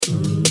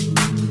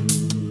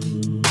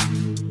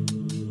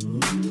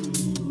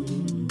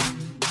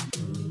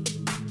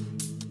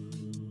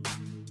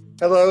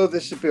Hello,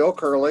 this is Bill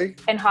Curley.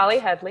 And Holly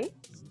Headley.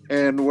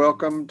 And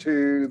welcome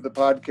to the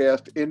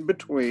podcast In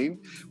Between,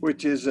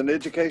 which is an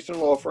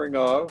educational offering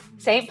of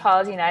St.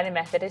 Paul's United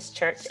Methodist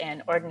Church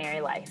and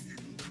Ordinary Life.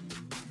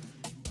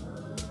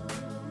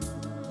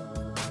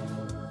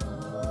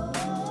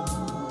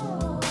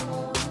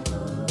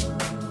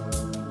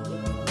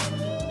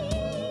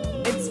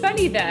 It's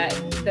funny that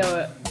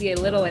the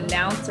little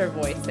announcer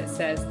voice that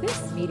says,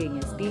 "This meeting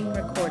is being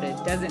recorded,"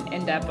 doesn't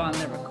end up on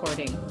the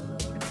recording.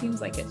 It seems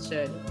like it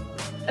should.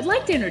 I'd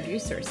like to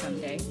introduce her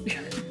someday.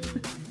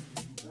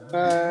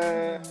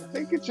 I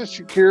think it's a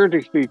security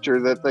feature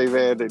that they've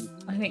added.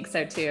 I think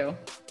so too.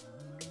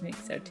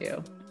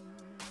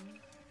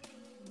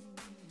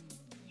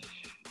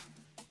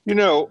 You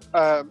know,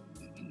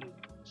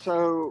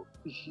 so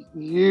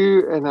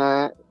you and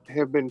I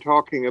have been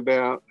talking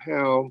about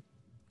how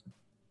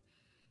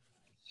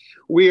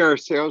we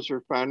ourselves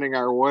are finding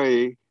our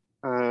way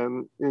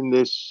in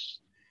this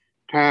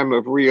time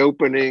of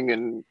reopening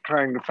and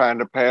trying to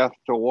find a path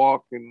to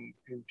walk and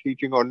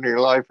teaching ordinary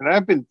life. And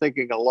I've been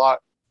thinking a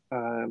lot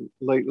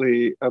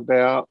lately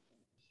about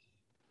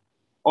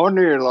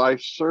ordinary life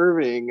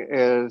serving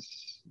as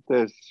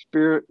the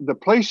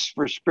place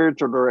for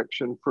spiritual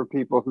direction for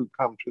people who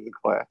come to the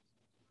class.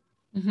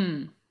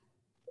 Mm-hmm.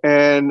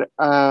 And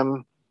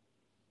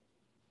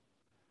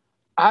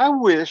I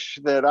wish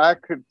that I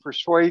could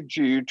persuade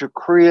you to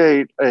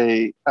create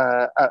a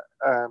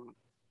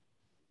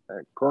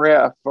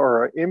graph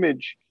or an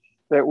image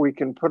that we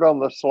can put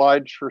on the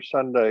slides for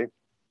Sunday.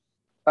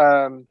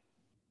 I've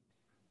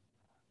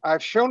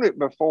shown it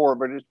before,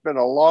 but it's been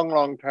a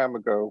long time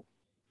ago.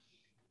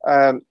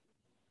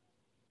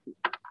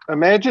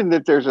 Imagine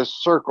that there's a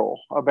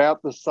circle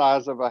about the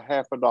size of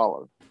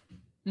 $50.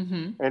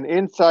 Mm-hmm. And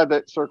inside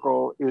that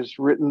circle is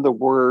written the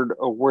word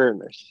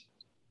awareness.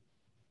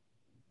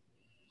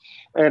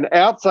 And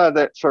outside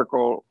that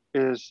circle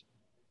is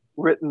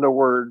written the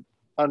word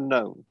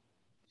unknown.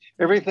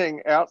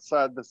 Everything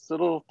outside this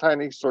little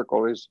tiny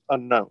circle is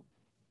unknown.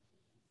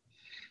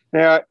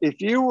 Now,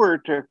 if you were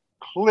to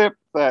clip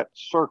that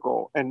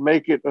circle and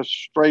make it a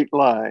straight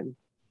line,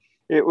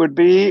 it would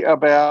be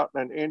about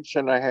 1.5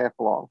 inches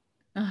long.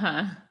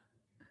 Uh-huh.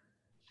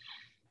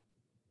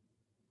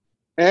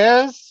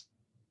 As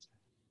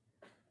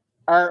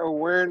our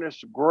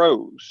awareness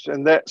grows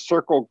and that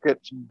circle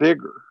gets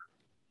bigger,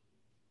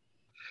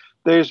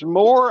 there's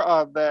more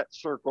of that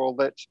circle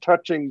that's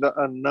touching the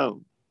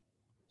unknown.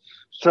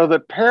 So the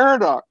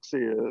paradox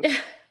is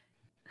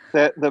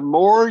that the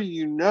more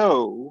you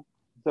know,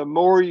 the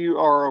more you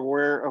are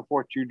aware of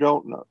what you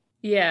don't know.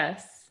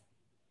 Yes.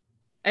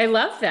 I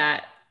love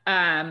that.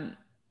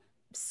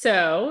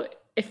 So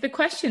if the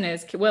question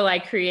is, will I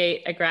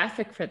create a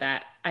graphic for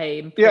that?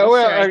 I'm pretty sure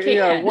I can.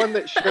 Yeah, one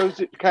that shows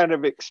it kind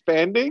of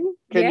expanding.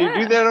 Can you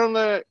do that on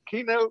the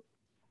keynote?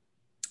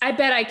 I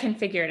bet I can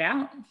figure it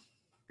out.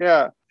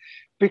 Yeah,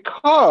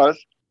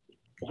 because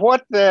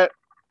what that,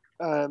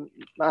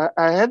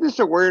 I had this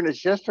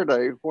awareness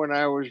yesterday when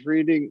I was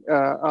reading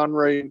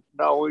Henri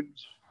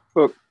Nouwen's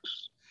books.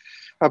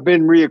 I've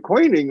been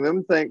reacquainting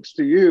them thanks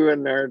to you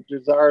and their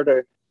desire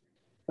to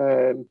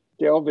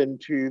delve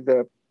into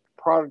the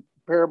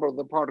parable of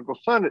the prodigal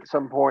son at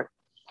some point.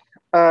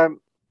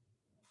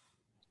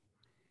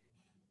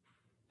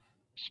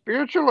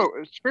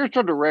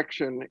 Spiritual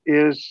direction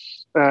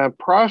is a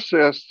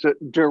process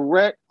that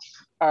directs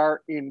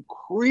our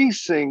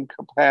increasing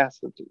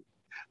capacity,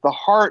 the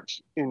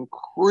heart's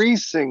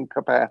increasing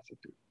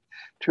capacity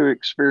to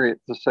experience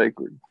the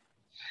sacred.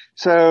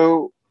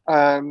 So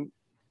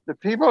the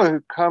people who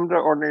come to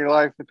Ordinary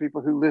Life, the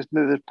people who listen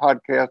to this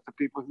podcast, the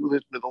people who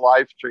listen to the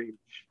live stream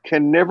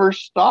can never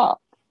stop.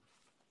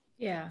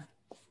 Yeah.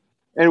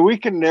 And we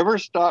can never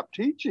stop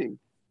teaching.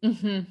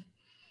 Mm-hmm.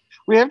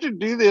 We have to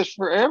do this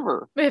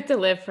forever. We have to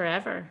live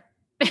forever.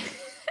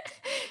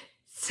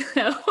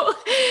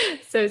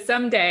 So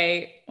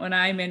someday when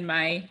I'm in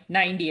my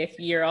 90th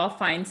year, I'll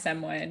find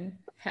someone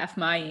half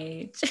my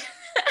age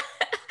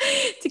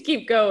to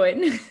keep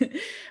going.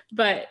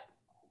 But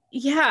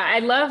yeah, I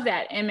love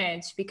that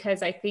image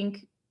because I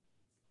think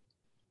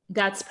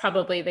that's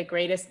probably the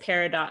greatest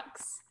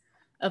paradox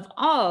of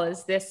all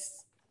is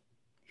this.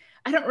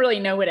 I don't really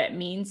know what it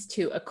means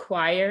to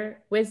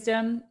acquire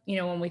wisdom. You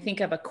know, when we think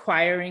of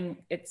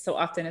acquiring, it so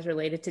often is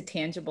related to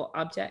tangible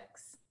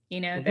objects. You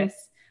know, Mm-hmm.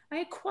 I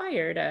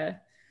acquired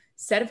a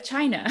set of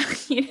china,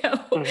 you know.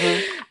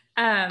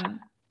 Mm-hmm.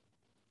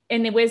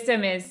 And the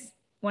wisdom is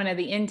one of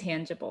the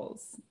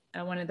intangibles,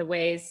 one of the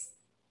ways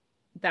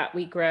that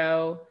we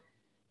grow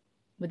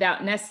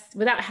without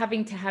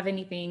having to have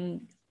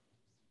anything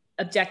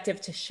objective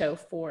to show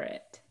for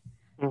it.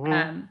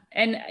 Mm-hmm.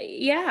 And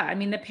yeah, I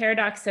mean, the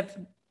paradox of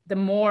the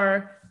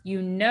more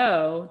you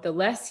know, the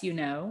less you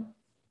know.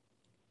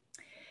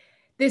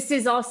 This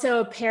is also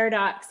a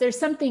paradox. There's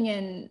something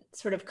in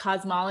sort of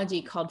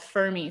cosmology called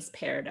Fermi's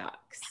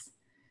paradox.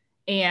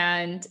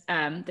 And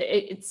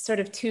it's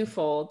sort of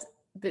twofold.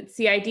 It's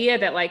the idea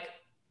that like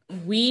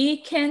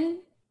we can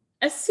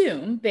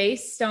assume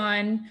based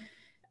on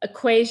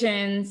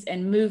equations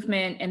and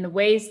movement and the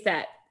ways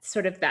that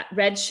sort of that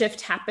red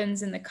shift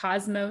happens in the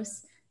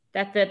cosmos,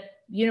 that the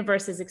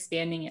universe is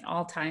expanding at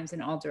all times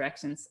in all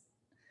directions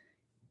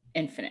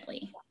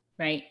infinitely,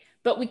 right?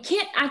 But we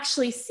can't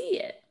actually see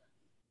it.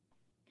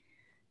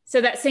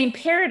 So that same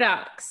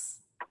paradox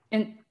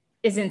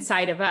is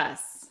inside of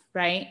us,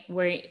 right?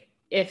 Where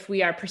if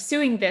we are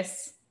pursuing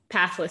this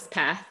pathless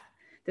path,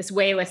 this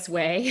wayless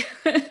way,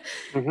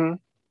 Mm-hmm.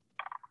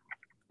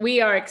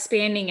 we are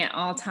expanding at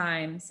all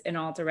times in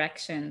all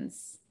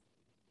directions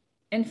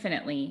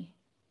infinitely,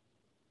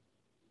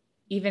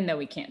 even though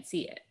we can't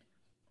see it.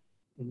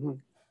 Mm-hmm.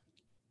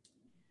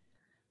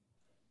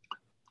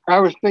 I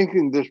was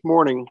thinking this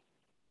morning,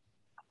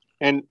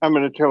 and I'm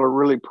going to tell a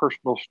really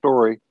personal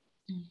story.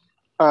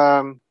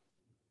 A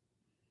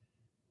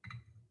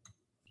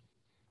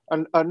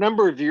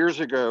number of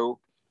years ago,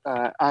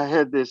 I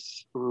had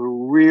this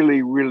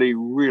really, really,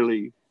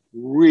 really,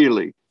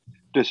 really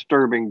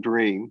disturbing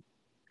dream.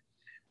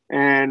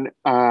 And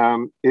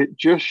it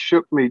just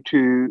shook me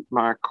to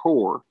my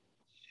core.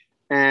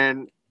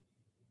 And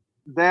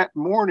that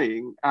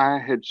morning, I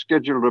had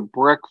scheduled a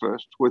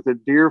breakfast with a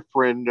dear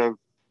friend of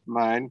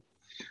mine,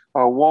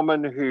 a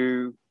woman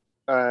who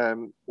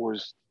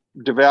was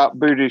devout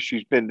Buddhist.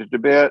 She's been to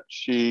Tibet.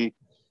 She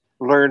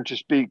learned to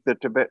speak the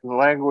Tibetan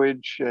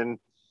language. And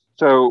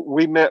so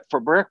we met for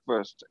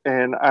breakfast,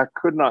 and I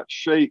could not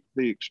shake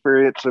the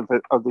experience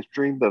of this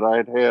dream that I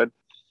had had.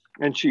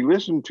 And she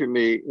listened to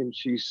me and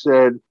she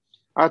said,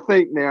 I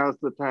think now's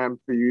the time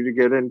for you to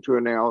get into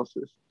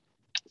analysis.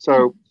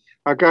 So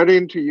I got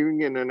into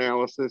Jungian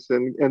analysis,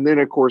 and then,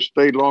 of course,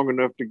 stayed long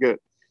enough to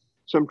get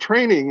some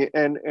training.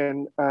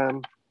 And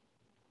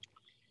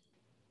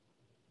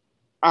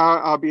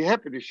I'll be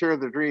happy to share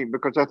the dream,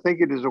 because I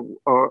think it is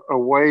a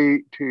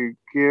way to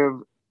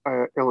give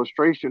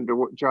illustration to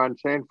what John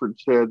Sanford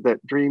said,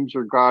 that dreams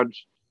are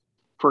God's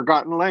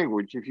forgotten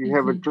language. If you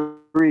have a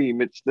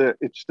dream, it's the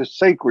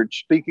sacred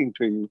speaking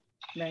to you.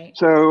 Right.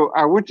 So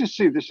I went to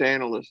see this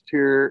analyst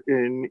here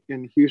in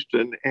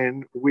Houston,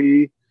 and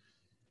we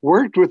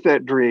worked with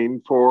that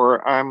dream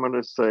for, I'm going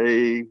to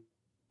say,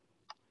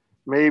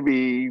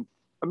 maybe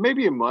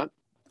a month.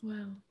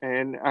 Wow.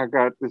 And I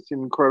got this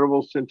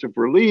incredible sense of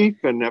relief,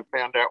 and I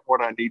found out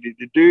what I needed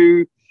to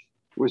do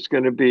was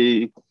going to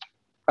be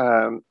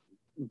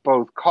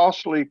both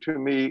costly to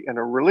me and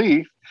a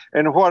relief.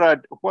 And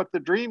what the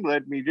dream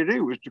led me to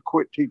do was to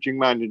quit teaching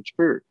mind and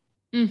spirit.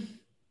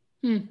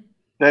 Mm-hmm.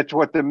 That's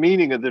what the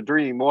meaning of the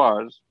dream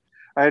was.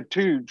 I had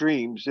two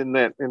dreams in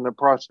the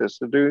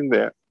process of doing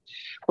that.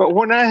 But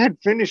when I had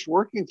finished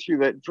working through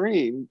that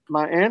dream,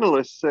 my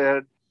analyst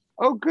said,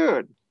 "Oh,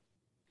 good.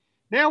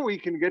 Now we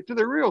can get to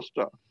the real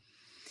stuff."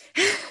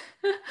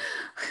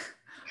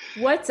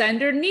 What's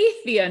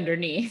underneath the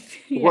underneath?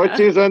 Yeah. What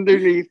is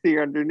underneath the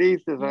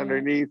underneath is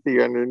underneath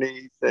the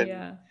underneath.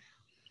 And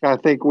I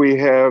think we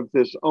have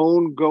this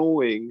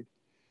ongoing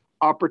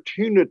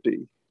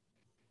opportunity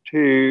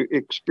to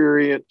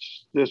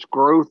experience this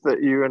growth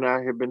that you and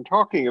I have been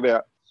talking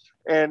about.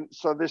 And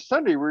so this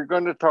Sunday, we're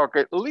going to talk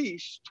at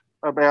least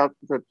about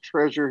the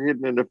treasure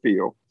hidden in the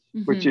field,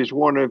 which is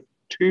one of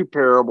two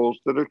parables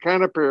that are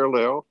kind of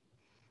parallel.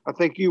 I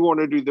think you want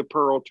to do the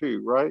pearl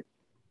too, right?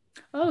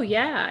 Oh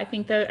yeah, I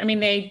think that, I mean,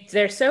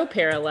 they're so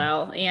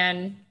parallel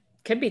and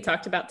could be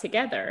talked about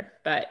together,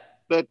 but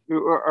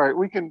all right,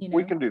 we can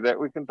do that.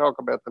 We can talk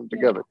about them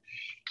together.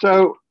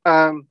 So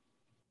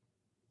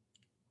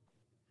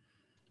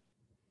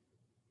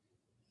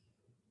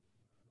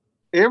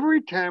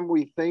every time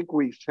we think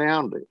we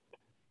found it,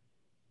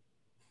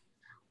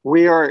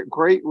 we are at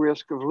great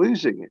risk of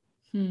losing it.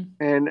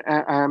 And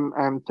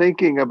I'm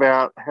thinking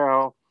about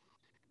how,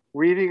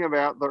 reading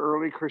about the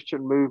early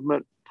Christian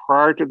movement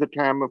prior to the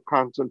time of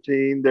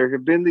Constantine, there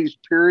have been these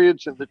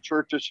periods in the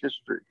church's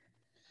history,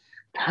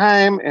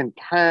 time and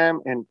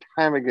time and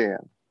time again,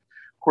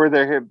 where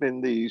there have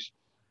been these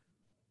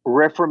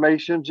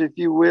reformations, if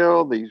you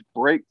will, these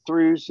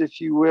breakthroughs, if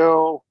you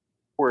will,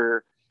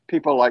 where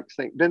people like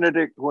St.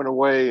 Benedict went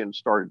away and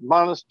started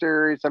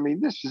monasteries. I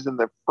mean, this is in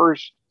the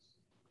first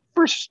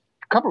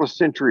couple of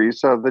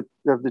centuries of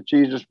the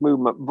Jesus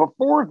movement,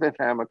 before the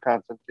time of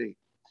Constantine.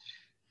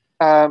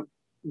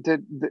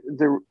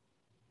 The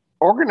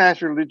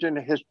organized religion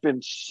has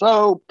been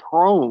so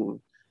prone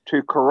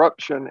to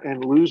corruption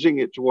and losing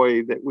its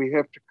way that we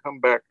have to come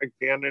back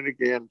again and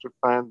again to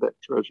find that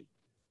treasure.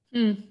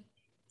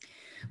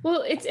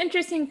 Well, it's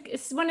interesting.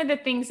 It's one of the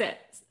things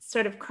that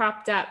sort of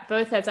cropped up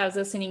both as I was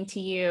listening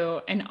to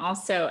you and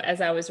also as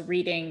I was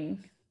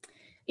reading.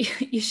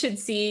 You should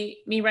see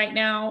me right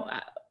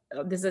now.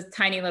 There's a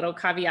tiny little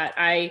caveat.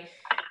 I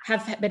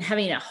have been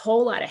having a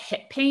whole lot of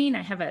hip pain.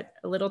 I have a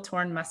little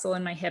torn muscle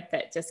in my hip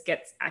that just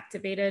gets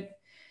activated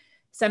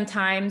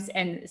sometimes.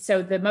 And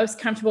so the most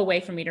comfortable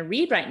way for me to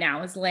read right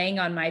now is laying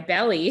on my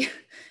belly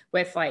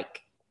with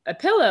like a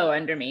pillow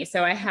under me.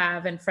 So I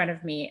have in front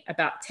of me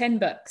about 10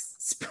 books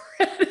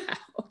spread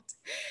out.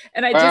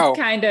 And I just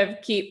kind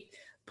of keep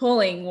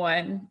pulling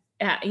one.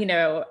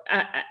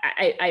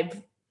 I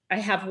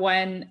have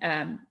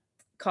one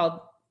called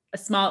A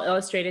Small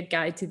Illustrated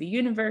Guide to the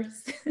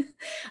Universe.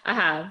 I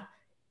have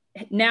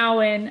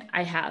Nouwen,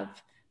 I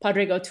have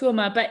Padraig Ó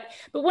Tuama. But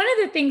one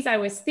of the things I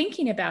was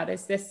thinking about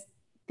is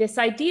this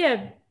idea of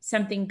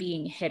something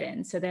being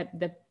hidden. So that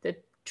the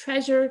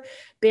treasure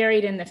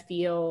buried in the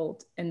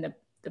field and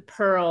the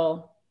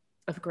pearl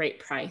of great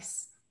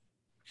price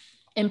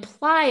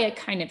imply a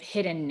kind of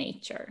hidden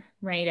nature,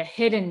 right? A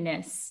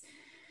hiddenness.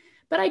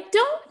 But I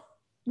don't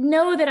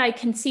know that I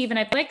conceive, and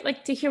I'd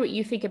like to hear what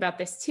you think about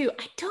this too.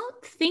 I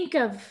don't think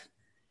of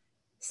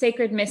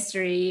sacred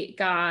mystery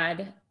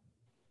God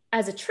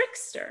as a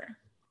trickster.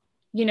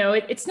 You know,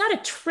 it's not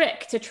a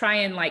trick to try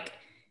and like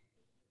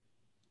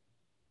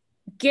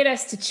get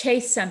us to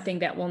chase something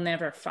that we'll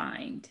never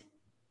find.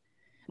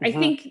 Mm-hmm. I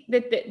think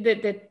that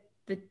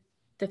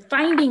the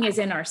finding is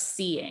in our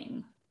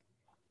seeing,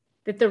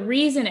 that the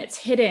reason it's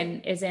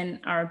hidden is in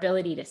our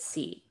ability to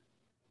see,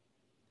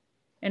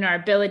 and our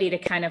ability to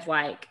kind of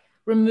like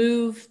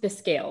remove the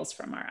scales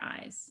from our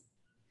eyes,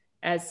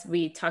 as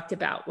we talked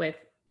about with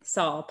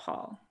Saul,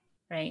 Paul,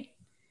 right?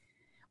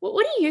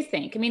 What do you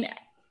think? I mean,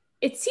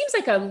 it seems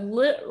like a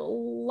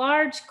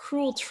large,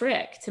 cruel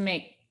trick to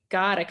make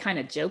God a kind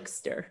of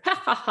jokester. Ha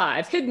ha ha,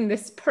 I've hidden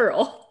this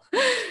pearl,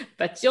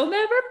 but you'll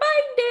never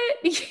find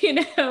it, you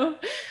know?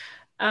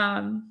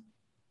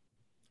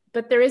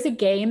 But there is a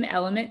game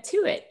element to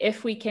it.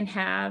 If we can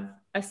have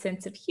a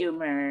sense of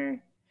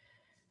humor,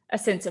 a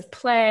sense of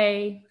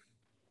play,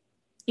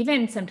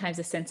 even sometimes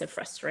a sense of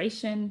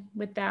frustration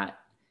with that.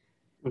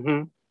 Mm-hmm.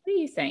 What do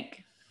you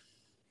think?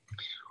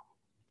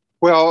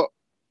 Well,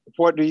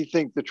 what do you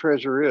think the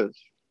treasure is?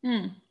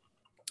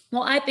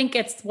 Well, I think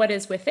it's what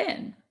is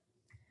within.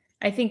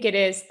 I think it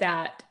is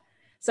that.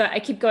 So I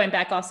keep going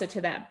back also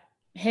to that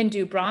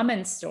Hindu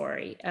Brahmin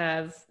story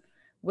of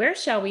where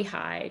shall we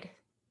hide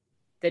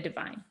the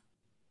divine?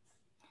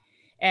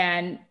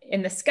 And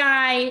in the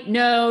sky,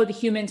 no, the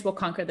humans will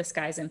conquer the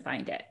skies and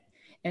find it.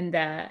 In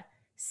the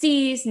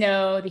seas,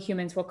 no, the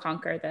humans will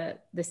conquer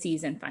the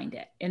seas and find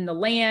it. In the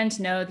land,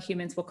 no, the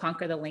humans will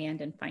conquer the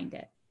land and find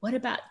it. What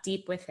about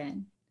deep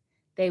within?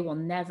 They will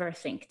never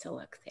think to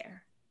look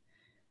there.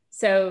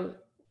 So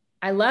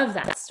I love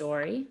that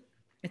story.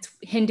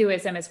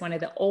 Hinduism is one of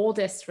the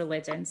oldest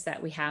religions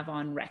that we have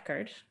on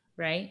record,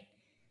 right?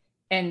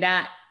 And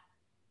that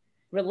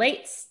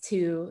relates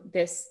to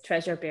this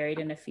treasure buried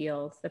in a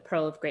field, the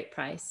pearl of great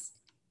price,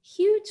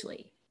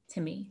 hugely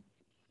to me.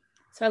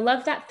 So I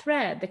love that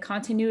thread, the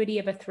continuity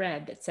of a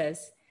thread that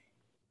says,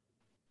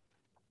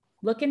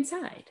 look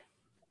inside.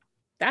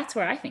 That's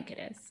where I think it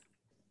is.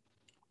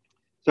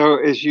 So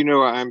as you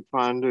know, I'm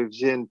fond of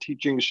Zen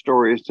teaching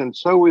stories, and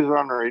so is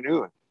Henri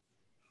Nouwen.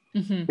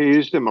 Mm-hmm. He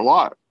used them a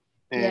lot.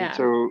 And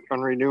so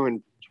Henri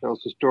Nouwen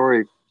tells a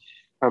story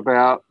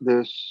about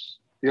this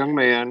young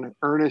man,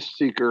 earnest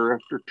seeker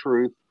after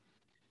truth.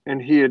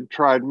 And he had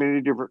tried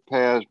many different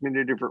paths,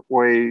 many different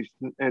ways,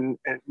 and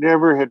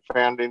never had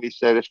found any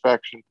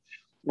satisfaction.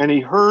 And he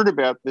heard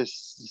about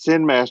this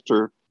Zen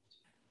master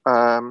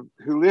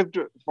who lived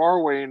far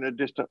away in a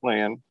distant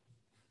land.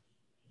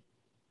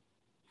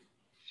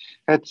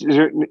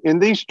 In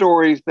these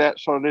stories, that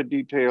sort of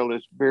detail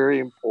is very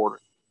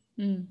important.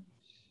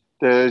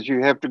 Because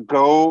you have to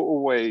go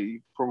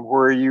away from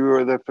where you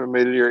are the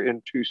familiar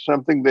into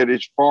something that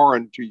is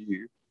foreign to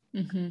you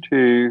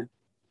to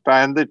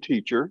find the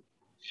teacher.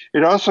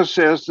 It also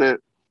says that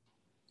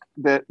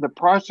the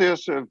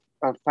process of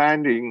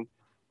finding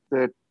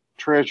the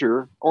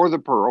treasure or the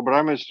pearl, but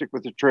I'm going to stick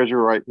with the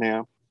treasure right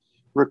now,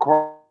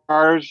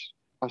 requires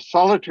a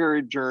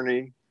solitary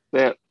journey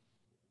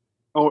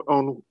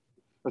on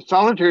a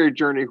solitary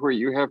journey where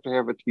you have to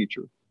have a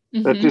teacher.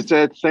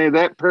 That's saying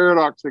that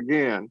paradox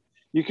again.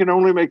 You can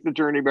only make the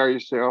journey by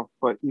yourself,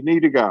 but you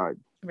need a guide.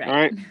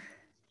 Right?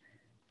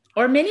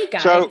 Or mini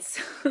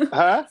guides.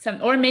 So,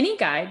 or mini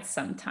guides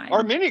sometimes.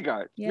 Or mini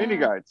guides. Yeah. Mini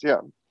guides,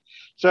 yeah.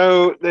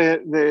 So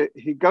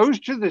he goes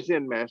to the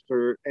Zen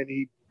master and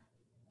he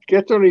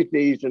gets on his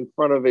knees in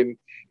front of him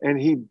and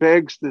he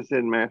begs the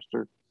Zen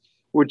master,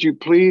 would you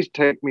please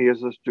take me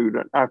as a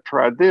student? I've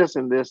tried this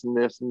and this and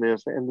this and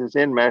this. And the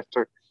Zen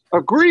master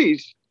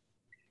agrees.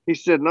 He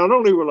said, not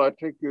only will I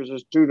take you as a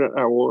student,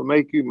 I will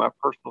make you my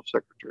personal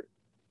secretary.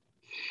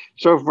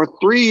 So for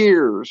 3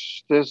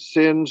 years, this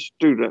Zen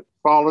student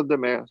followed the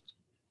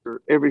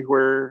master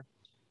everywhere.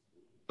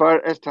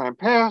 But as time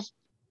passed,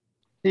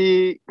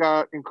 he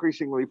got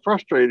increasingly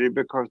frustrated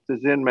because the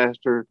Zen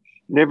master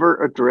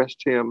never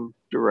addressed him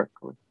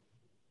directly.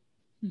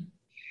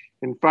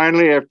 And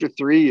finally, after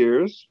 3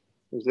 years,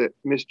 is that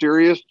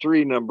mysterious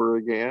 3 number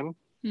again.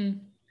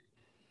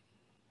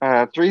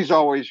 3s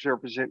always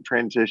represent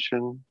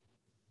transition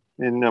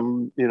in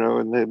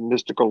the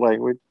mystical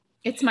language.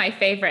 It's my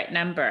favorite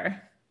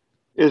number.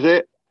 Is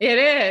it? It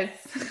is.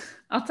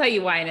 I'll tell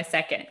you why in a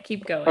second.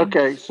 Keep going.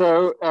 Okay,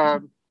 so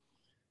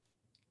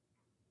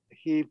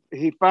he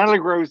finally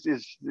grows,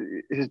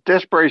 his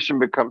desperation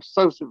becomes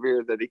so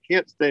severe that he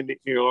can't stand it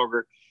any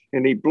longer.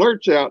 And he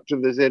blurts out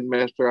to the Zen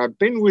master, I've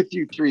been with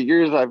you 3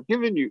 years. I've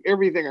given you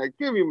everything. I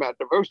give you my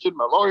devotion,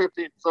 my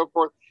loyalty, and so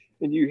forth.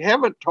 And you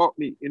haven't taught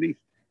me anything.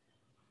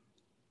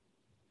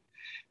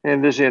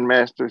 And the Zen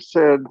master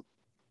said,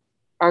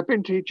 I've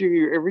been teaching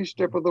you every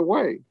step of the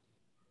way.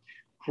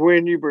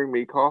 When you bring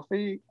me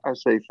coffee, I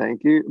say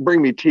thank you.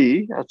 Bring me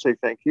tea, I say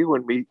thank you.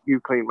 When you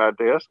clean my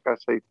desk, I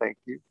say thank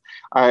you.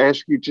 I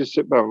ask you to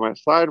sit by my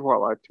side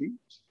while I teach.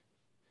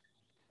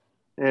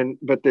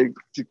 But the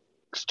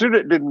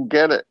student didn't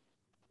get it.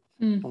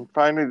 And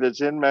finally, the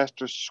Zen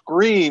master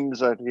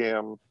screams at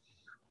him,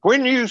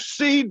 "When you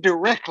see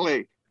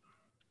directly."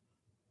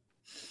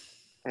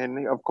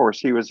 And of course,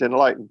 he was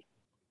enlightened.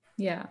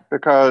 Yeah.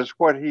 Because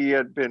what he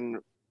had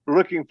been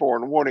looking for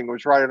and wanting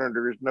was right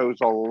under his nose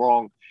all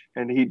along.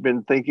 And he'd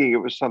been thinking it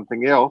was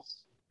something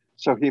else.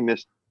 So he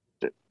missed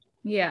it.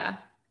 Yeah.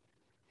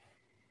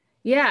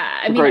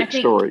 Yeah. I mean, I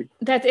think story.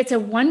 That it's a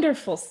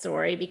wonderful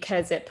story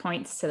because it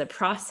points to the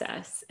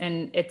process,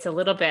 and it's a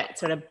little bit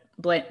sort of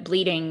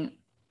bleeding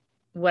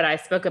what I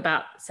spoke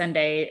about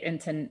Sunday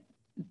into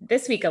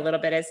this week a little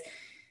bit is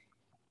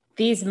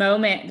these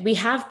moments, we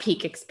have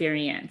peak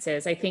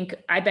experiences. I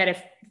bet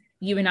if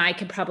you and I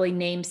could probably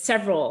name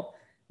several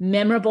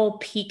memorable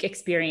peak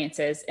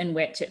experiences in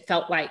which it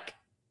felt like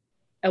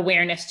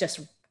awareness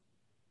just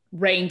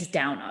rained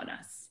down on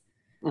us.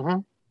 Mm-hmm.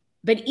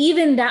 But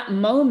even that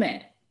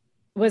moment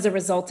was a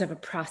result of a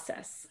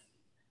process,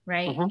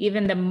 right? Mm-hmm.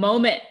 Even the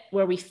moment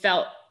where we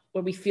feel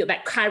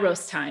that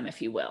Kairos time,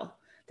 if you will,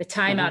 the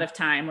time out of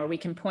time where we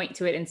can point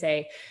to it and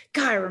say,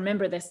 God, I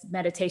remember this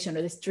meditation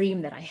or this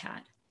dream that I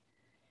had.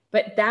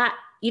 But that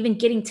even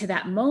getting to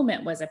that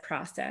moment was a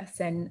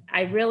process. And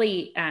I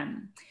really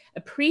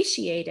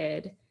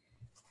appreciated,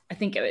 I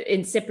think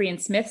in Cyprian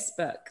Smith's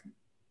book,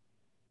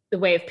 The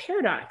Way of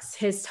Paradox,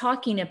 his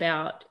talking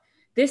about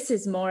this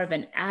is more of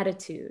an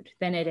attitude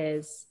than it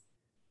is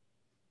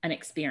an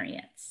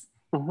experience.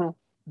 Mm-hmm.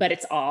 But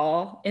it's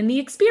all in the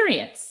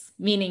experience,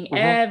 meaning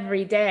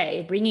every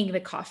day, bringing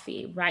the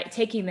coffee, right?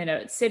 Taking the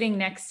notes, sitting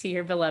next to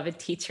your beloved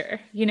teacher,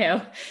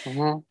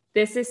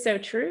 this is so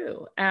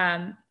true.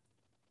 I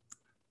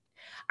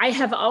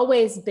have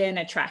always been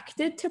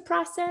attracted to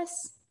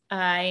process.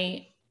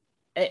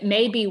 It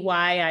may be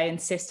why I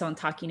insist on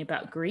talking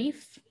about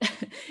grief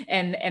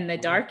and the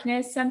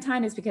darkness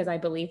sometimes, is because I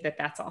believe that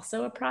that's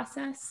also a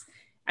process.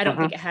 I don't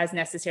think it has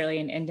necessarily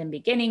an end and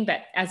beginning,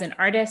 but as an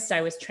artist, I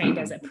was trained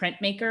as a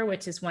printmaker,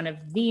 which is one of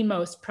the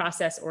most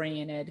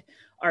process-oriented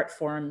art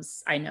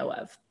forms I know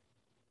of.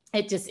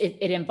 It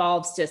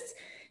involves just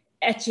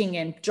etching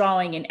and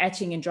drawing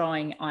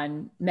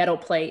on metal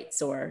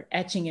plates, or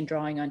etching and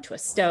drawing onto a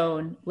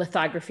stone.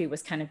 Lithography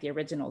was kind of the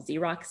original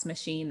Xerox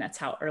machine. That's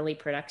how early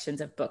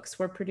productions of books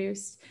were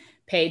produced,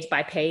 page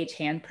by page,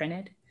 hand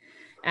printed.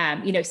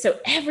 So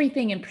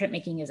everything in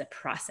printmaking is a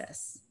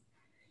process.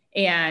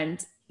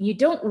 And you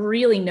don't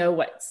really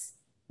know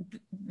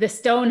the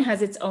stone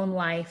has its own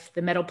life.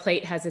 The metal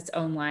plate has its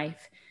own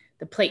life.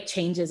 The plate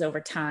changes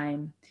over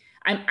time.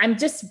 I'm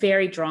just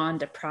very drawn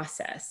to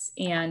process.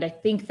 And I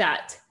think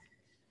that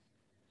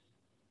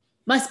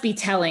must be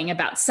telling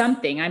about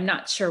something. I'm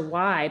not sure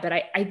why, but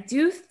I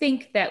do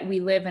think that we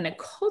live in a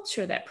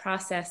culture that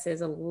process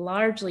is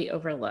largely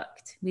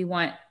overlooked. We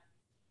want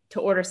to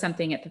order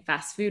something at the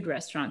fast food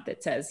restaurant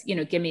that says,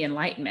 give me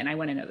enlightenment. I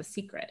want to know the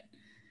secret.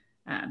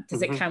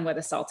 Does it come with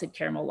a salted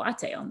caramel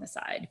latte on the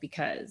side?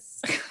 Because,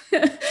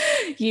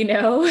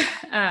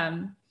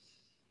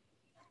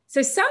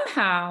 so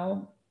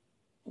somehow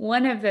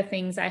one of the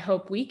things I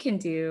hope we can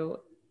do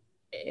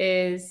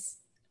is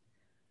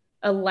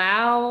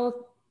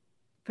allow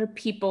for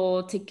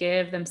people to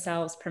give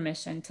themselves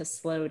permission to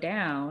slow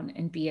down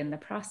and be in the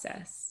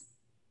process.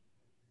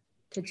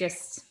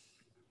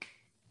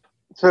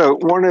 So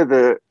one of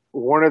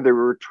the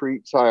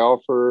retreats I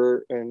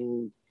offer,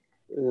 and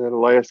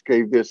last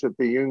gave this at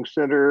the Jung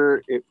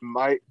Center. It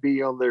might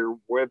be on their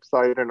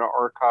website in an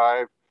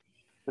archive.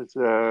 It's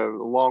a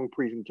long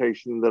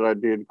presentation that I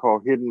did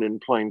called Hidden in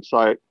Plain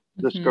Sight,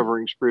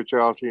 Discovering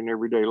Spirituality in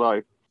Everyday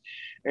Life.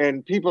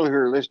 And people who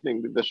are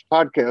listening to this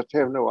podcast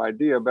have no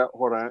idea about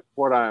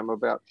what I'm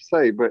about to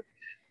say, but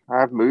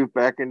I've moved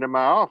back into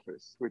my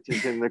office, which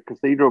is in the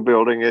Cathedral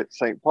building at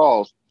St.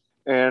 Paul's.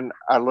 And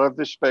I love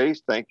the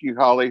space. Thank you,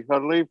 Holly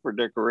Hudley, for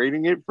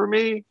decorating it for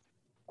me.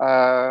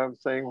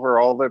 Saying where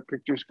all the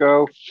pictures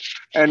go.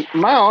 And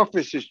my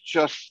office is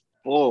just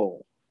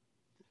full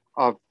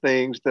of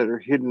things that are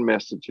hidden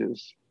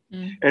messages.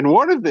 And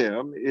one of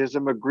them is a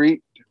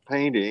Magritte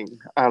painting.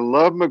 I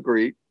love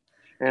Magritte.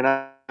 And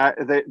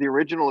the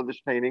original of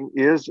this painting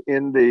is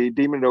in the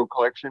de Menil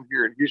collection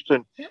here in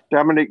Houston.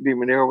 Dominique de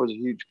Menil was a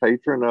huge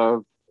patron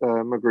of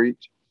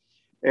Magritte.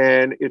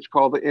 And it's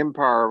called The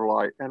Empire of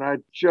Light. And I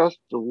just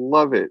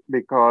love it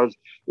because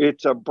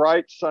it's a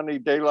bright, sunny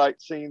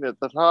daylight scene at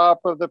the top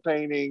of the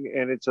painting,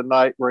 and it's a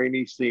night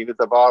rainy scene at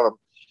the bottom.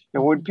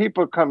 And when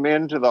people come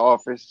into the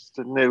office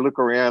and they look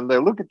around, they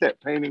look at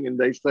that painting and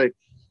they say,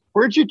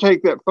 "Where'd you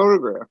take that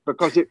photograph?"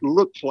 Because it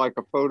looks like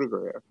a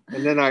photograph.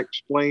 And then I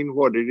explain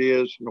what it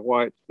is and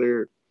why it's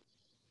there.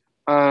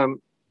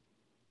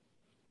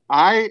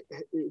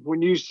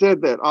 When you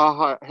said that,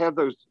 have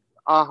those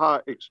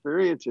aha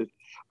experiences,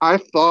 I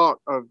thought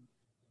of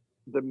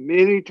the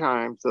many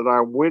times that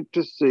I went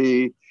to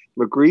see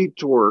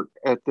Magritte's work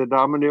at the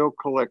de Menil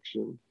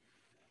collection,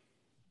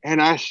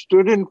 And I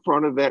stood in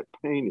front of that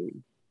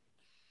painting,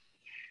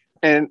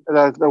 and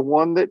the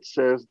one that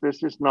says,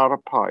 "This is not a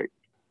pipe."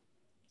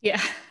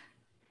 Yeah.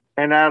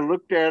 And I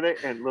looked at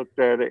it and looked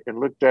at it and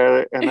looked at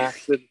it, and I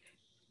said,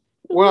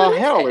 What "Well, is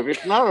hell, if it?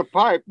 it's not a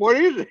pipe, what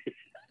is it?"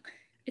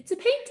 It's a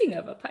painting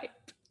of a pipe.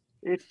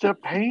 It's a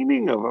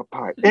painting of a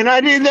pipe. And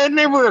that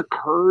never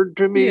occurred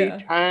to me Yeah.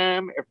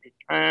 time after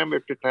time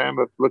after time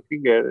of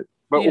looking at it.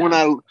 But when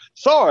Yeah. I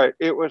saw it,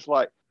 it was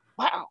like,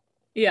 wow,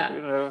 Yeah.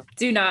 you know,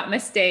 Do not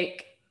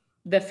mistake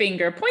the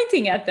finger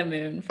pointing at the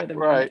moon for the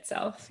moon right,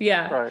 itself.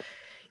 Yeah. right.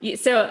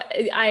 So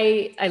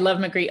I love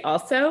Magritte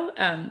also.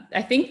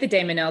 I think the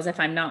Daymonnels, if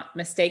I'm not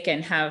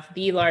mistaken, have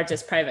the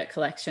largest private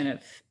collection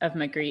of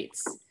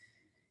Magrittes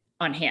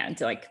on hand,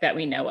 like that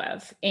we know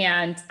of.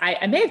 And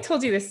I may have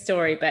told you this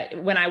story, but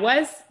when I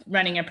was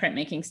running a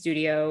printmaking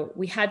studio,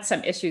 we had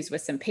some issues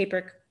with some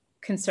paper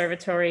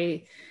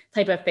conservatory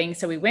type of thing.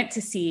 So we went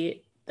to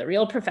see the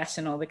real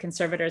professional, the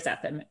conservators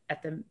at the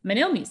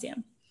Menil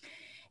Museum.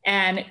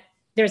 And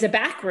there's a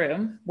back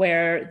room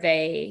where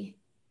they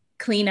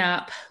clean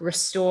up,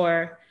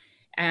 restore,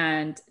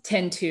 and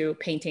tend to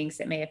paintings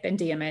that may have been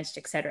damaged,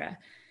 etc.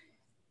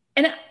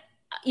 And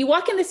you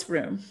walk in this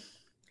room,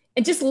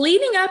 and just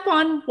leaning up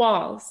on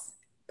walls,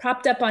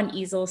 propped up on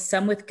easels,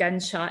 some with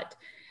gunshot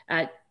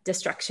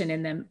destruction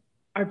in them,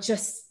 are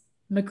just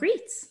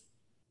Magrittes.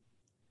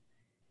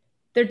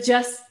 They're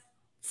just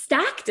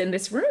stacked in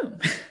this room.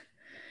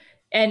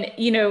 And,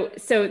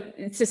 so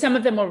some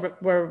of them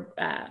were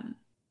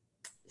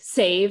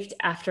saved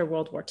after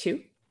World War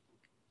II.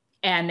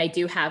 And they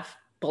do have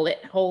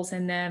bullet holes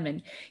in them.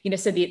 And,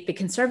 so the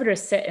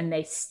conservators sit and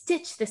they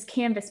stitch this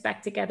canvas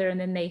back together, and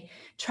then they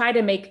try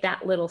to make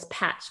that little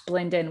patch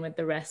blend in with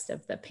the rest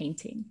of the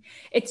painting.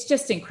 It's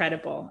just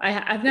incredible. I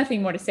have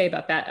nothing more to say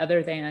about that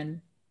other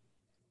than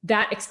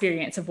that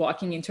experience of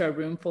walking into a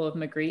room full of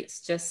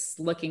Magrittes, just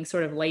looking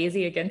sort of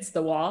lazy against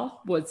the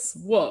wall, was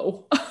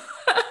whoa.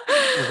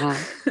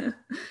 Mm-hmm.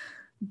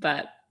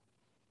 But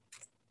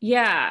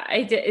yeah,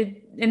 I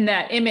did. In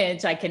that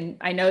image,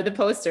 I know the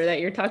poster that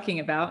you're talking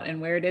about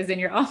and where it is in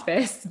your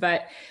office,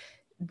 but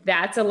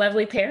that's a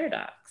lovely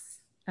paradox.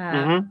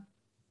 Mm-hmm.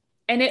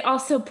 And it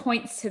also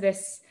points to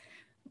this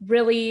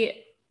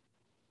really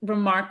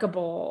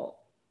remarkable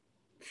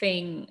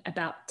thing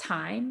about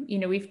time.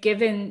 We've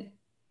given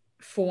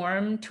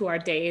form to our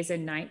days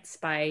and nights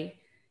by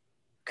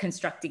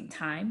constructing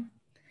time.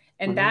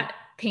 And that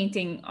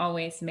painting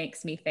always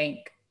makes me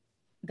think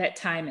that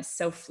time is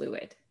so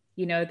fluid.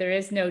 There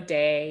is no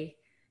day,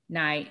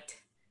 night,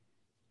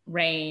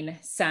 rain,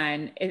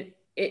 sun.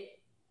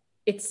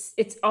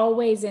 It's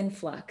always in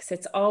flux.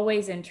 It's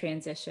always in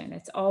transition.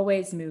 It's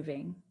always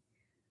moving.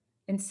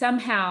 And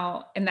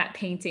somehow in that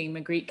painting,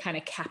 Magritte kind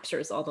of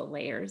captures all the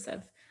layers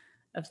of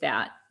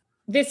that.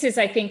 This is,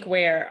 I think,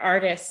 where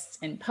artists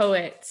and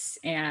poets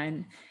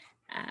and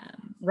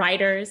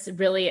writers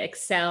really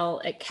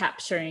excel at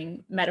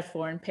capturing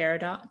metaphor and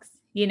paradox.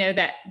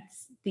 That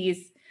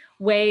these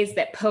ways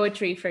that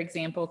poetry, for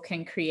example,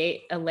 can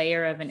create a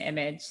layer of an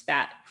image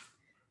that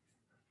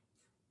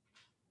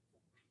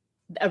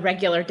a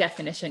regular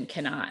definition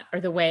cannot, or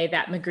the way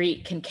that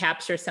Magritte can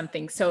capture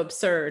something so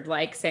absurd,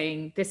 like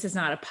saying, "This is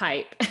not a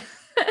pipe."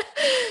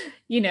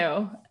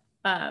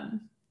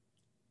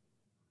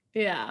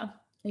 Yeah,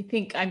 I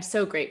think I'm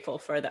so grateful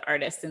for the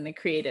artists and the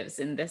creatives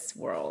in this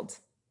world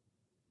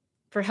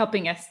for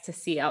helping us to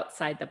see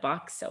outside the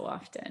box so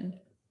often.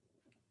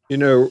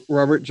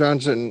 Robert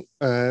Johnson,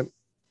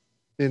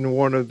 in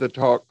one of the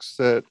talks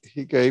that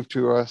he gave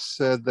to us,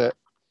 said that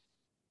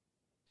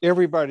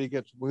everybody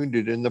gets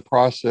wounded in the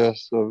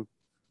process of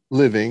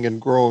living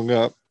and growing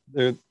up.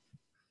 There are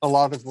a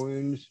lot of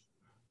wounds.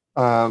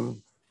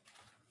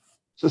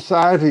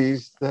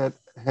 Societies that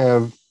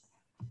have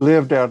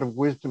lived out of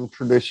wisdom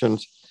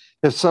traditions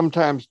have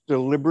sometimes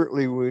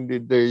deliberately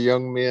wounded their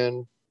young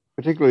men,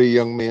 particularly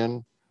young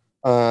men,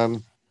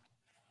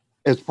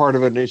 as part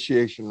of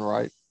initiation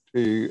rite,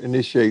 to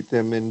initiate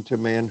them into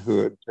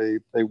manhood.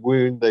 They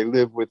wound, they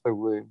live with a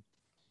wound.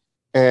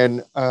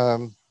 And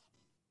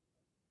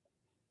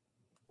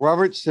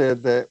Robert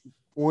said that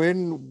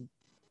when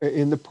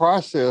in the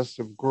process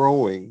of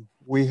growing,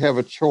 we have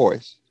a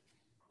choice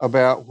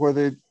about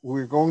whether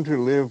we're going to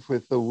live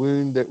with the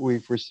wound that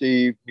we've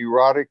received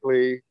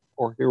neurotically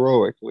or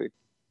heroically.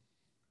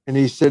 And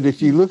he said,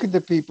 if you look at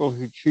the people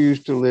who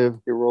choose to live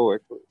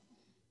heroically,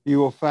 you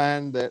will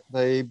find that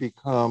they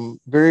become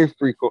very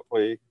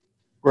frequently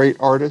great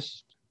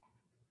artists,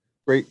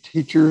 great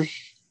teachers,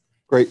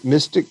 great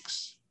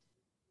mystics,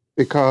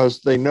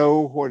 because they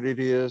know what it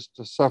is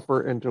to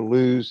suffer and to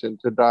lose and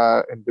to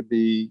die and to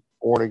be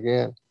born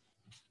again.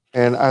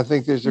 And I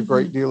think there's a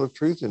great deal of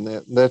truth in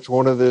that. And that's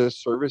one of the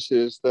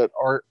services that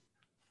art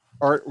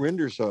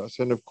renders us.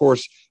 And of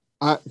course,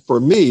 for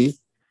me,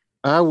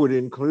 I would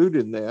include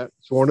in that,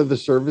 it's one of the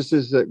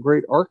services that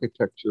great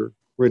architecture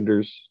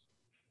renders.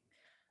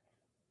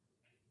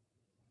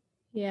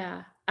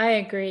 Yeah, I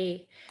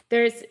agree.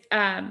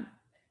 I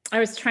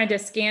was trying to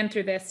scan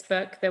through this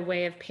book, The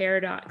Way of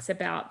Paradox,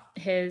 about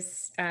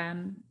his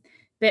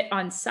bit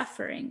on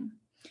suffering.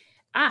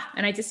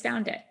 And I just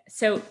found it.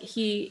 So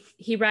he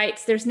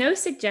writes, there's no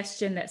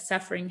suggestion that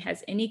suffering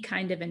has any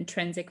kind of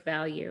intrinsic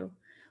value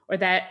or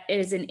that it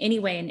is in any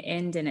way an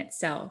end in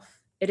itself.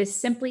 It is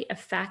simply a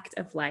fact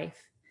of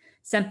life,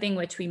 something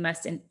which we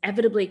must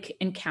inevitably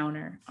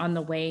encounter on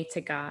the way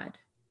to God.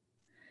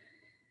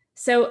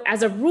 So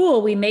as a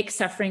rule, we make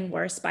suffering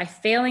worse by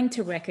failing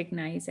to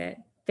recognize it,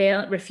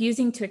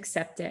 refusing to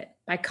accept it,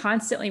 by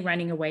constantly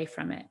running away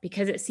from it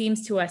because it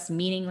seems to us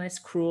meaningless,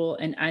 cruel,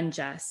 and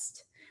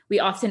unjust. We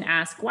often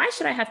ask, why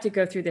should I have to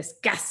go through this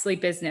ghastly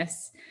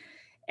business?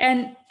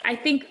 And I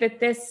think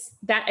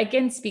that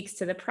again speaks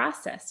to the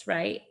process,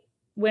 right?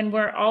 When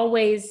we're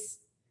always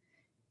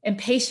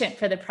impatient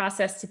for the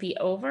process to be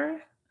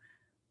over,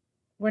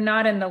 we're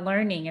not in the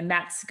learning. And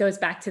that goes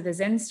back to the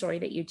Zen story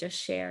that you just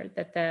shared,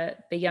 that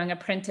the young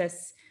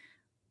apprentice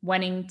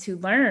wanting to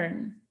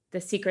learn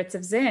the secrets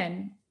of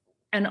Zen.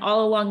 And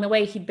all along the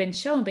way, he'd been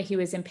shown, but he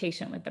was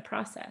impatient with the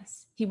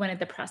process. He wanted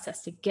the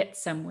process to get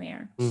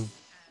somewhere.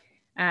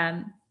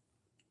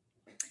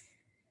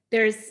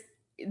 There's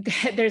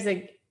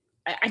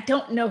I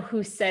don't know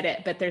who said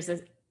it, but there's a,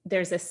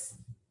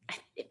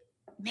 it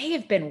may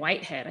have been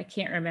Whitehead. I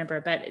can't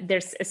remember, but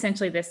there's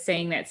essentially this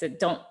saying that said,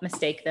 don't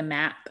mistake the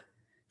map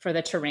for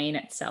the terrain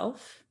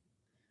itself,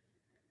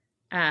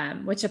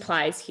 which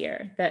applies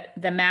here. That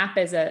the map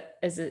is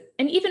and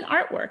even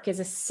artwork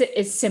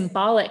is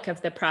symbolic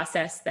of the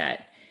process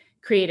that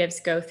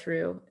creatives go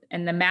through.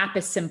 And the map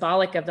is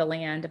symbolic of the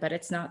land, but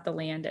it's not the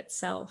land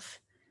itself.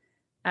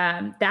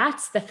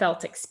 That's the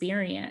felt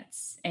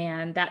experience.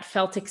 And that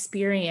felt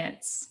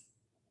experience,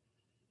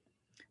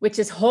 which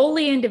is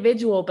wholly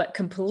individual, but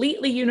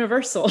completely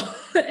universal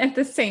at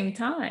the same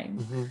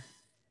time,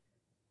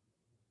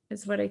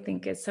 is what I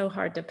think is so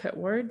hard to put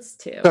words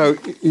to. So,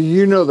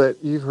 you know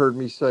that you've heard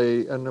me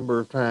say a number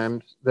of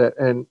times that,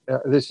 and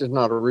this is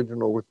not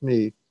original with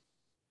me,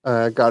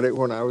 got it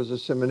when I was a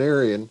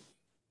seminarian.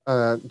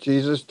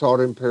 Jesus taught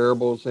in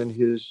parables and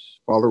his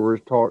followers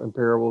taught in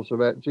parables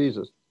about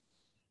Jesus.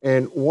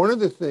 And one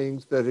of the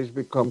things that has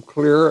become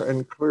clearer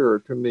and clearer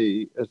to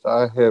me as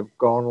I have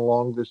gone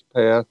along this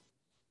path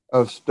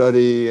of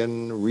study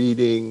and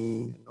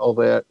reading and all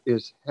that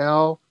is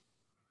how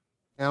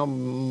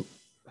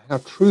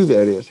true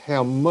that is,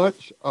 how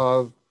much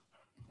of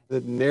the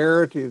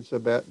narratives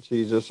about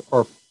Jesus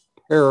are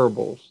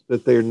parables,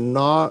 that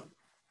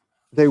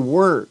they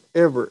weren't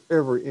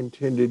ever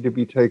intended to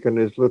be taken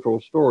as literal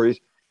stories.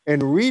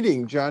 And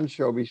reading John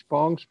Shelby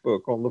Spong's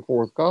book on the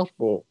fourth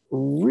gospel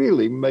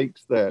really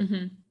makes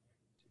that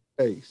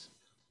case.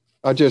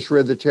 I just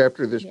read the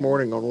chapter this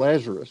morning on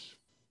Lazarus.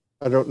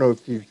 I don't know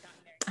if you...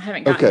 I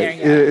haven't gotten there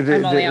yet.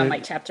 I'm only on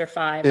like chapter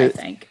 5, I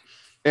think.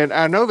 And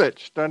I know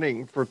that's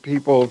stunning for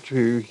people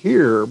to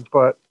hear,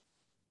 but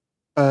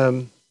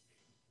John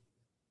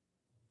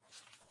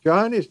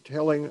is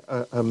telling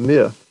a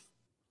myth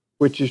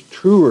which is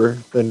truer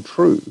than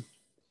true.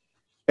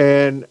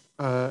 And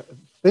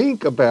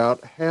think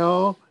about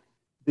how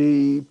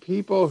the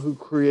people who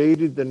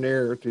created the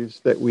narratives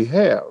that we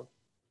have,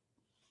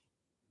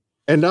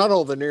 and not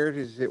all the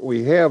narratives that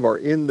we have are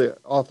in the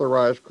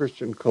authorized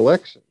Christian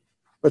collection,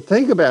 but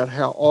think about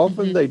how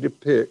often they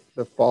depict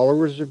the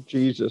followers of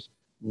Jesus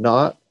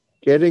not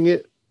getting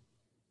it.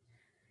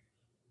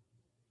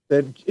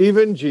 That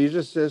even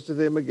Jesus says to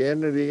them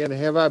again and again,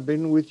 have I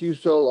been with you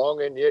so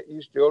long and yet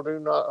you still do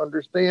not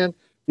understand?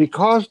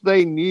 Because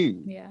they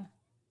knew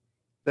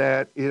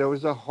that it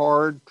was a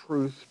hard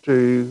truth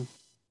to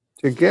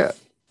get.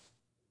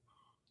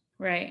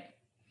 Right.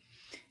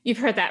 You've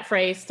heard that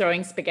phrase,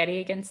 throwing spaghetti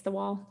against the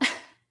wall.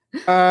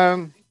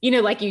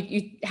 Like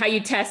you how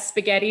you test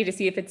spaghetti to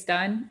see if it's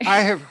done.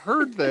 I have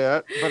heard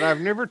that, but I've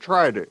never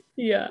tried it.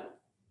 Yeah.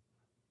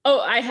 Oh,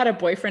 I had a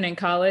boyfriend in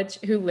college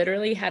who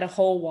literally had a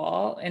whole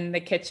wall in the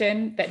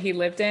kitchen that he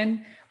lived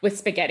in with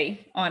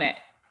spaghetti on it.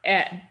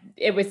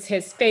 It was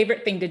his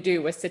favorite thing to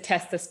do was to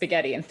test the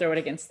spaghetti and throw it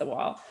against the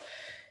wall.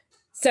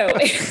 So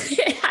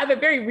I have a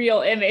very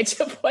real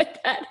image of what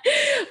that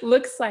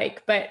looks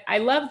like. But I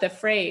love the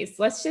phrase,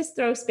 let's just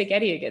throw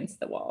spaghetti against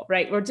the wall,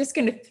 right? We're just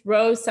going to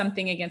throw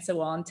something against the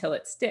wall until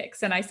it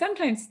sticks. And I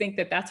sometimes think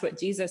that that's what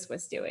Jesus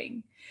was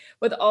doing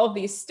with all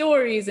these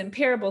stories and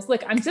parables.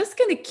 Look, I'm just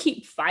going to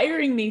keep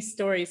firing these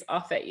stories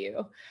off at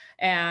you.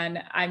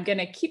 And I'm going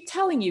to keep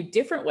telling you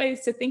different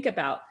ways to think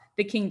about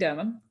the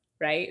kingdom,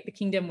 right? The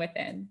kingdom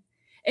within,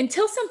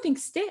 until something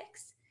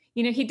sticks.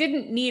 He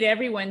didn't need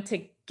everyone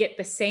to get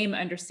the same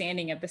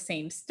understanding of the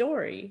same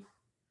story,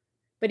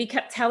 but he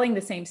kept telling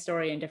the same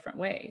story in different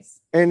ways.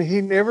 And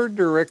he never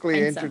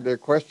directly answered their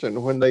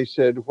question when they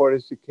said, what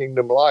is the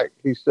kingdom like?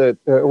 He said,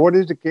 what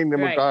is the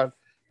kingdom of God?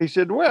 He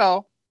said,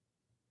 well,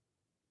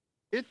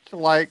 it's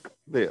like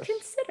this.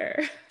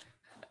 Consider.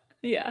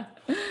 Yeah.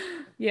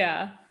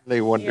 Yeah.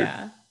 They wondered.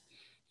 Yeah.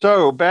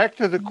 So back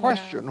to the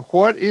question,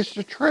 what is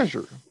the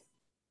treasure?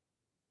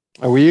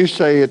 Well, you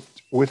say it's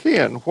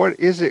within. What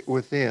is it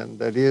within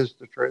that is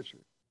the treasure?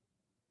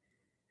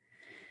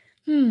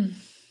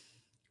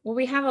 Well,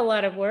 we have a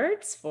lot of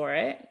words for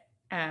it.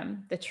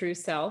 The true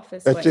self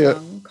is what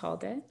Jung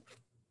called it.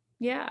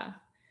 Yeah.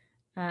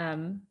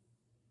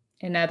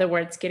 In other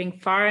words, getting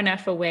far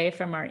enough away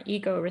from our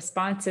ego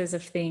responses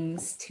of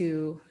things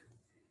to,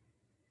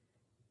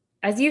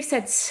 as you've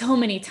said so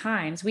many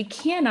times, we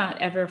cannot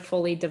ever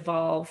fully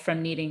devolve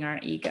from needing our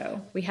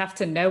ego. We have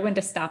to know when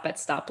to stop at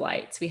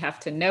stoplights. We have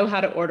to know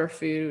how to order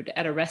food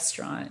at a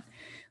restaurant.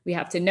 We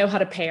have to know how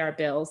to pay our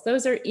bills.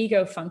 Those are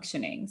ego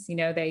functionings.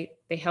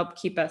 They help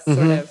keep us sort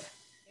of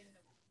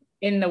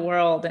in the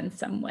world in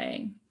some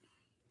way.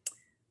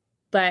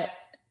 But,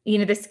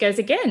 this goes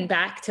again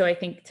back to, I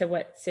think, to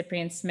what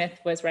Cyprian Smith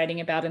was writing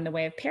about in The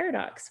Way of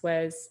Paradox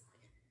was,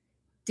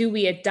 do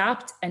we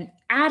adopt an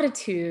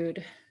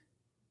attitude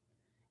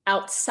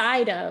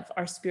outside of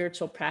our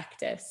spiritual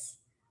practice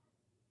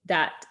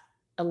that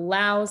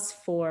allows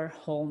for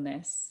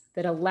wholeness,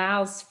 that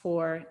allows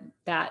for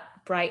that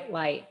bright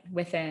light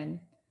within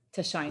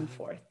to shine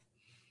forth,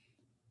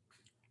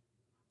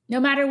 no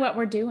matter what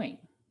we're doing,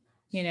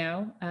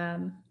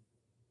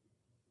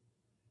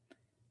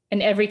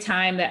 and every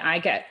time that I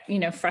get,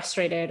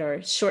 frustrated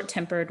or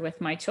short-tempered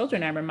with my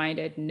children, I'm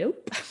reminded,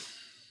 nope,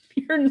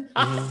 you're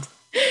not,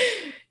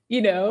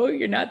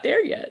 you're not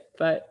there yet.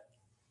 But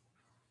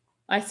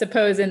I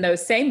suppose in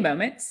those same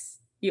moments,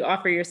 you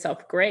offer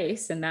yourself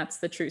grace, and that's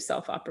the true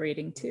self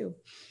operating too.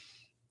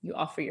 You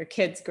offer your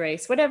kids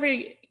grace, whatever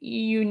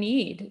you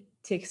need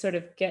to sort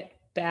of get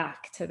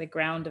back to the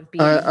ground of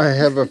being. I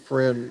have a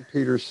friend,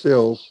 Peter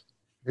Sills,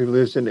 who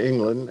lives in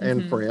England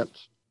and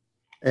France.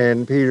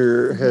 And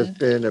Peter has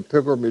been a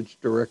pilgrimage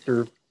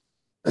director.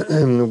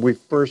 We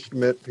first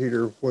met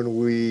Peter when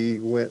we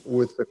went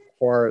with the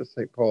choir at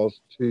St.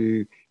 Paul's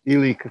to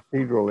Ely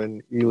Cathedral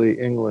in Ely,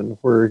 England,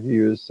 where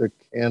he was a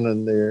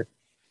canon there.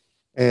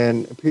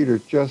 And Peter,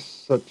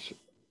 just such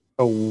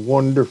a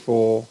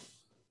wonderful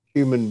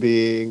human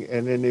being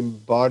and an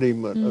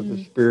embodiment of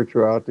the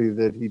spirituality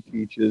that he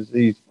teaches.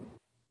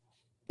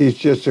 He's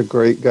just a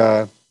great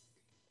guy.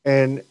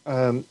 And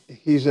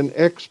he's an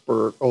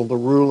expert on the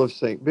Rule of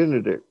St.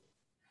 Benedict.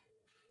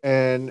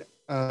 And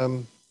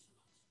the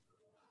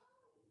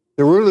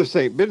Rule of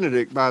St.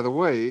 Benedict, by the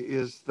way,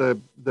 is the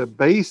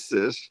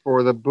basis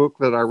for the book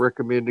that I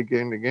recommend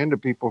again and again to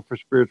people for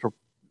spiritual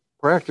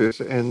practice.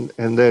 And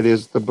that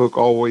is the book,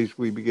 Always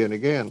We Begin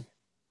Again.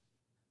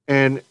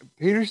 And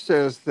Peter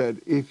says that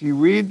if you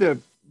read the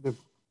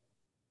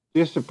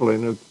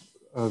discipline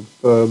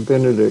of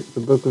Benedict,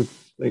 the book of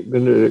St.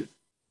 Benedict,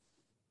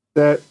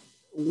 that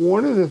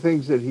one of the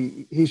things that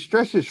he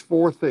stresses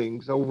four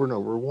things over and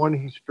over. One,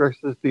 he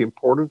stresses the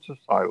importance of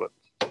silence.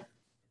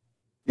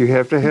 You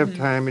have to have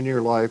time in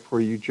your life where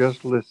you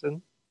just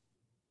listen.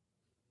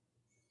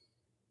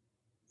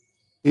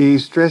 He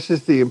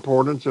stresses the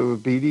importance of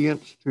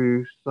obedience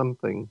to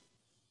something,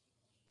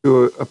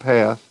 to a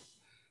path.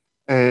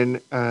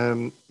 And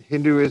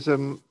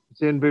Hinduism,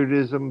 Zen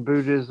Buddhism,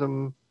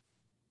 Buddhism,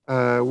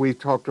 we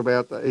talked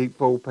about the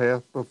Eightfold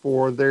Path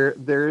before.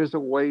 There is a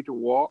way to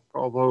walk,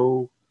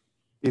 although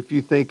if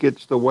you think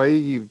it's the way,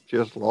 you've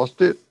just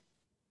lost it.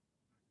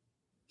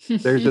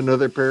 There's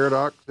another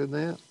paradox in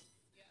that.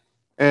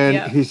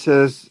 And he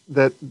says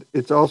that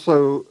it's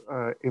also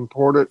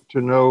important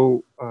to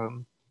know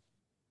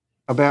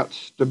about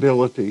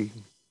stability,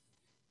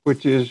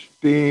 which is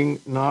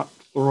being not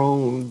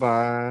thrown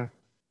by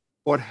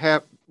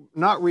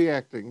not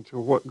reacting to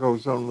what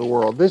goes on in the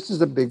world. This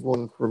is a big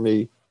one for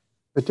me,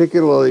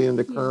 particularly in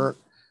the current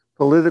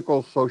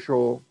political,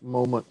 social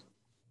moment.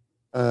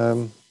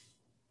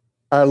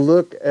 I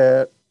look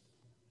at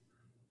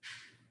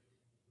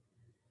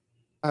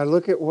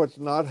what's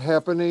not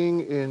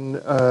happening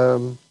in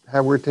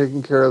how we're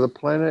taking care of the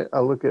planet. I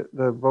look at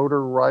the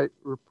voter right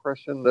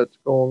repression that's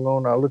going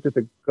on. I look at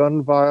the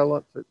gun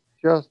violence. It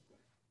just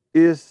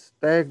is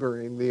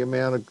staggering, the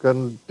amount of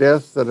gun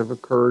deaths that have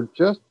occurred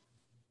just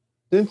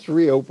since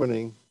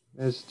reopening.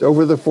 It's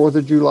over the 4th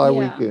of July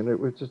weekend. It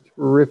was just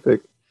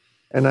horrific.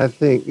 And I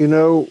think,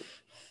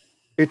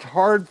 it's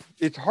hard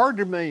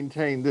to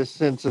maintain this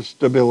sense of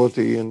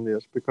stability in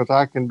this because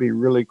I can be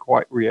really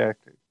quite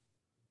reactive.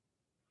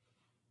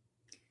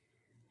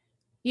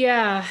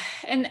 Yeah.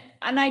 And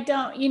I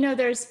don't,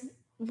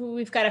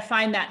 we've got to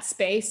find that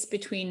space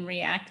between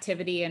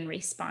reactivity and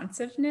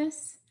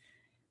responsiveness.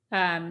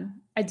 I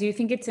do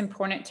think it's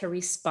important to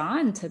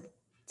respond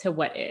to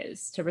what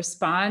is, to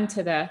respond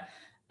to the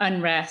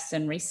unrest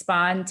and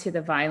respond to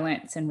the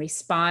violence and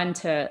respond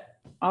to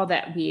all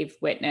that we've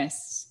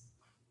witnessed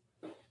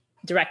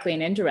directly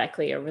and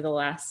indirectly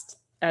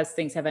as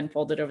things have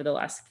unfolded over the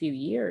last few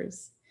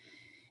years.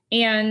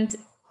 And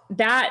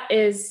that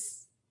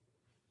is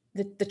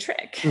the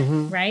trick,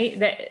 right?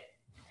 That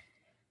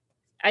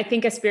I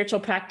think a spiritual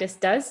practice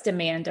does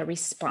demand a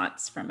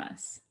response from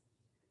us,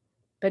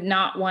 but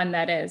not one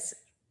that is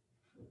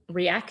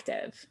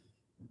reactive,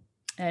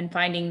 and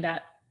finding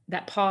that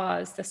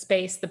pause, the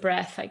space, the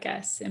breath, I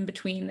guess, in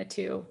between the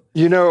two.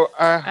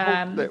 I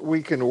hope that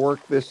we can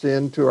work this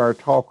into our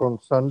talk on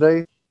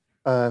Sunday.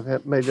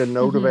 I've made a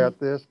note about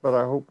this, but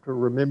I hope to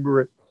remember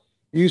it.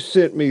 You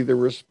sent me the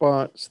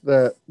response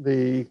that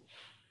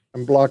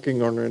I'm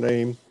blocking on her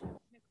name.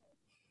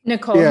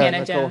 Nicole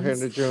Hannah Jones.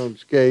 Hannah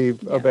Jones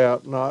gave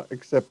about not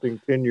accepting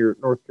tenure at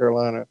North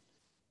Carolina.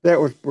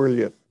 That was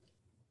brilliant.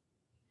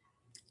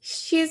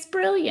 She's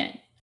brilliant.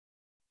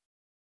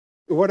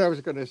 What I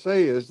was going to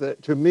say is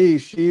that to me,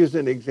 she is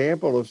an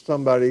example of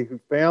somebody who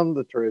found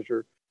the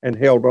treasure and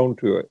held on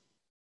to it.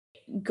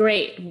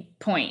 Great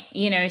point.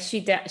 She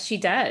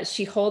does.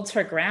 She holds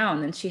her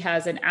ground, and she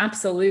has an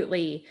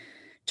absolutely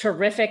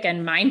terrific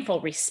and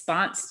mindful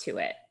response to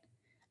it.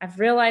 I've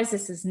realized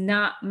this is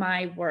not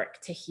my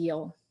work to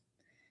heal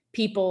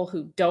people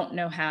who don't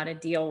know how to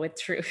deal with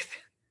truth,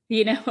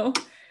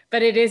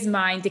 but it is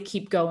mine to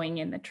keep going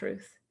in the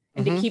truth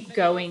and to keep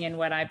going in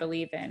what I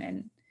believe in.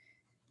 And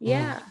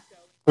it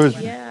was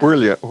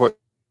brilliant what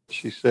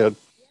she said.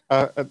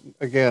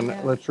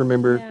 Let's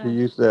remember to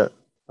use that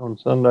on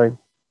Sunday.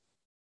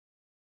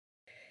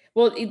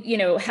 Well,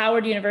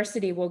 Howard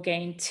University will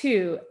gain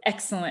 2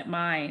 excellent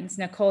minds.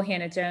 Nicole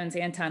Hannah Jones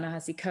and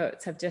Ta-Nehisi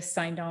Coates have just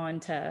signed on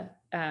to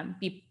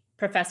be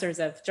professors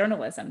of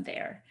journalism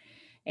there.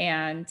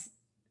 And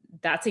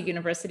that's a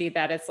university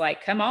that is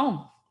like, come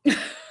on,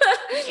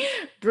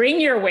 bring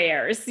your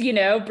wares,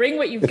 bring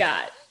what you've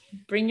got,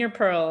 bring your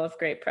pearl of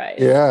great price.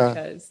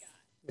 Because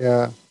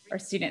our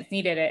students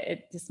needed it.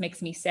 It just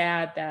makes me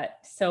sad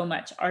that so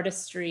much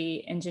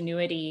artistry,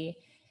 ingenuity,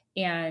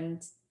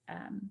 and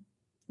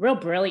real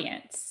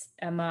brilliance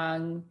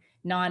among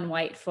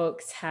non-white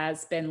folks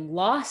has been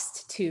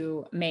lost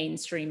to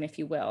mainstream, if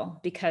you will,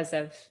 because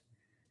of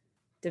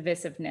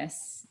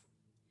divisiveness,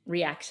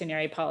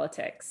 reactionary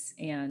politics,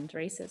 and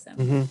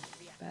racism.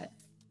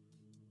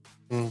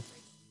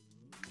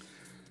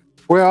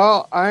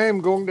 Well, I am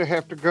going to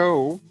have to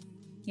go.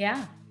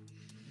 Yeah.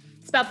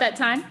 It's about that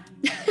time.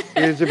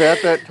 It's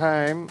about that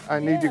time. I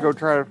need to go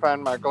try to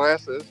find my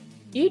glasses.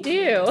 You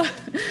do.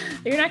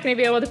 You're not going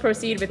to be able to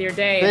proceed with your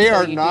day. They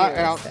are not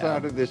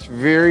outside of this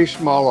very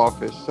small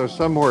office, so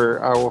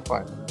somewhere I will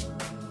find them.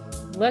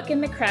 Look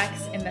in the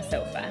cracks in the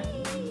sofa.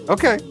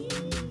 Okay.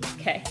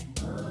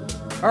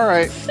 All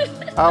right.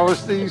 I will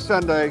see you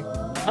Sunday.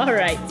 All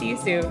right. See you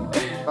soon.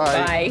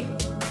 Bye. Bye.